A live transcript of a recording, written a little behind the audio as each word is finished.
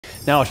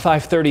Now at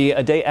 5:30,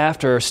 a day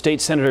after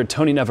State Senator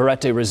Tony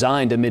Navarrete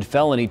resigned amid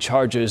felony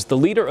charges, the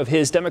leader of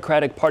his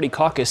Democratic Party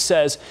caucus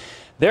says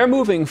they're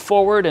moving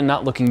forward and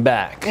not looking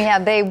back. Yeah,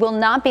 they will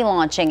not be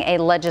launching a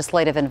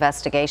legislative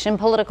investigation.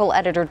 Political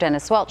editor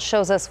Dennis Welch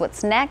shows us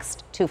what's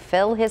next to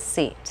fill his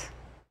seat.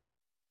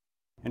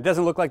 It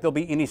doesn't look like there'll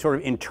be any sort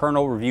of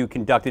internal review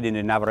conducted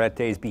into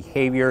Navarrete's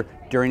behavior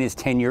during his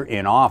tenure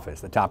in office.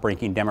 The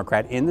top-ranking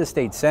Democrat in the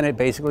state Senate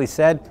basically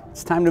said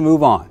it's time to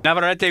move on.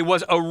 Navarrete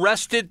was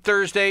arrested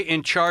Thursday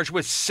and charged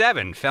with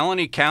 7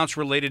 felony counts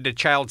related to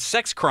child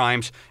sex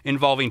crimes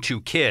involving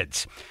 2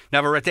 kids.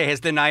 Navarrete has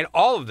denied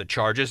all of the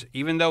charges,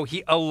 even though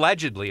he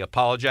allegedly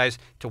apologized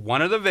to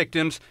one of the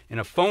victims in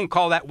a phone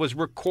call that was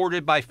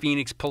recorded by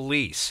Phoenix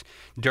police.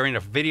 During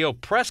a video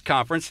press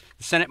conference,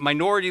 the Senate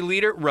Minority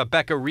Leader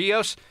Rebecca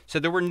Rios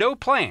said there were no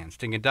plans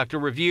to conduct a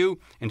review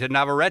into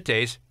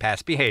Navarrete's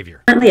past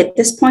behavior. Currently, at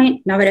this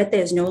point, Navarrete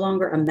is no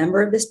longer a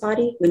member of this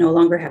body. We no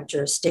longer have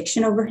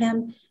jurisdiction over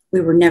him.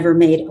 We were never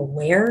made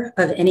aware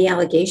of any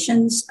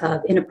allegations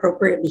of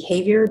inappropriate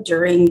behavior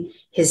during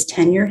his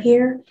tenure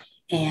here.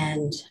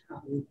 And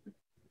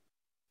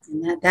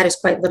that is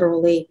quite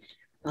literally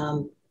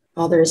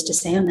all there is to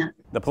say on that.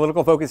 The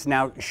political focus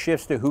now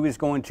shifts to who is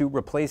going to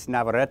replace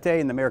Navarrete,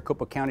 and the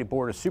Maricopa County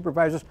Board of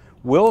Supervisors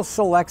will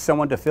select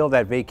someone to fill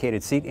that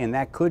vacated seat, and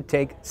that could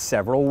take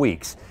several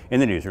weeks.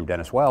 In the newsroom,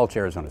 Dennis Welch,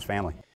 Arizona's Family.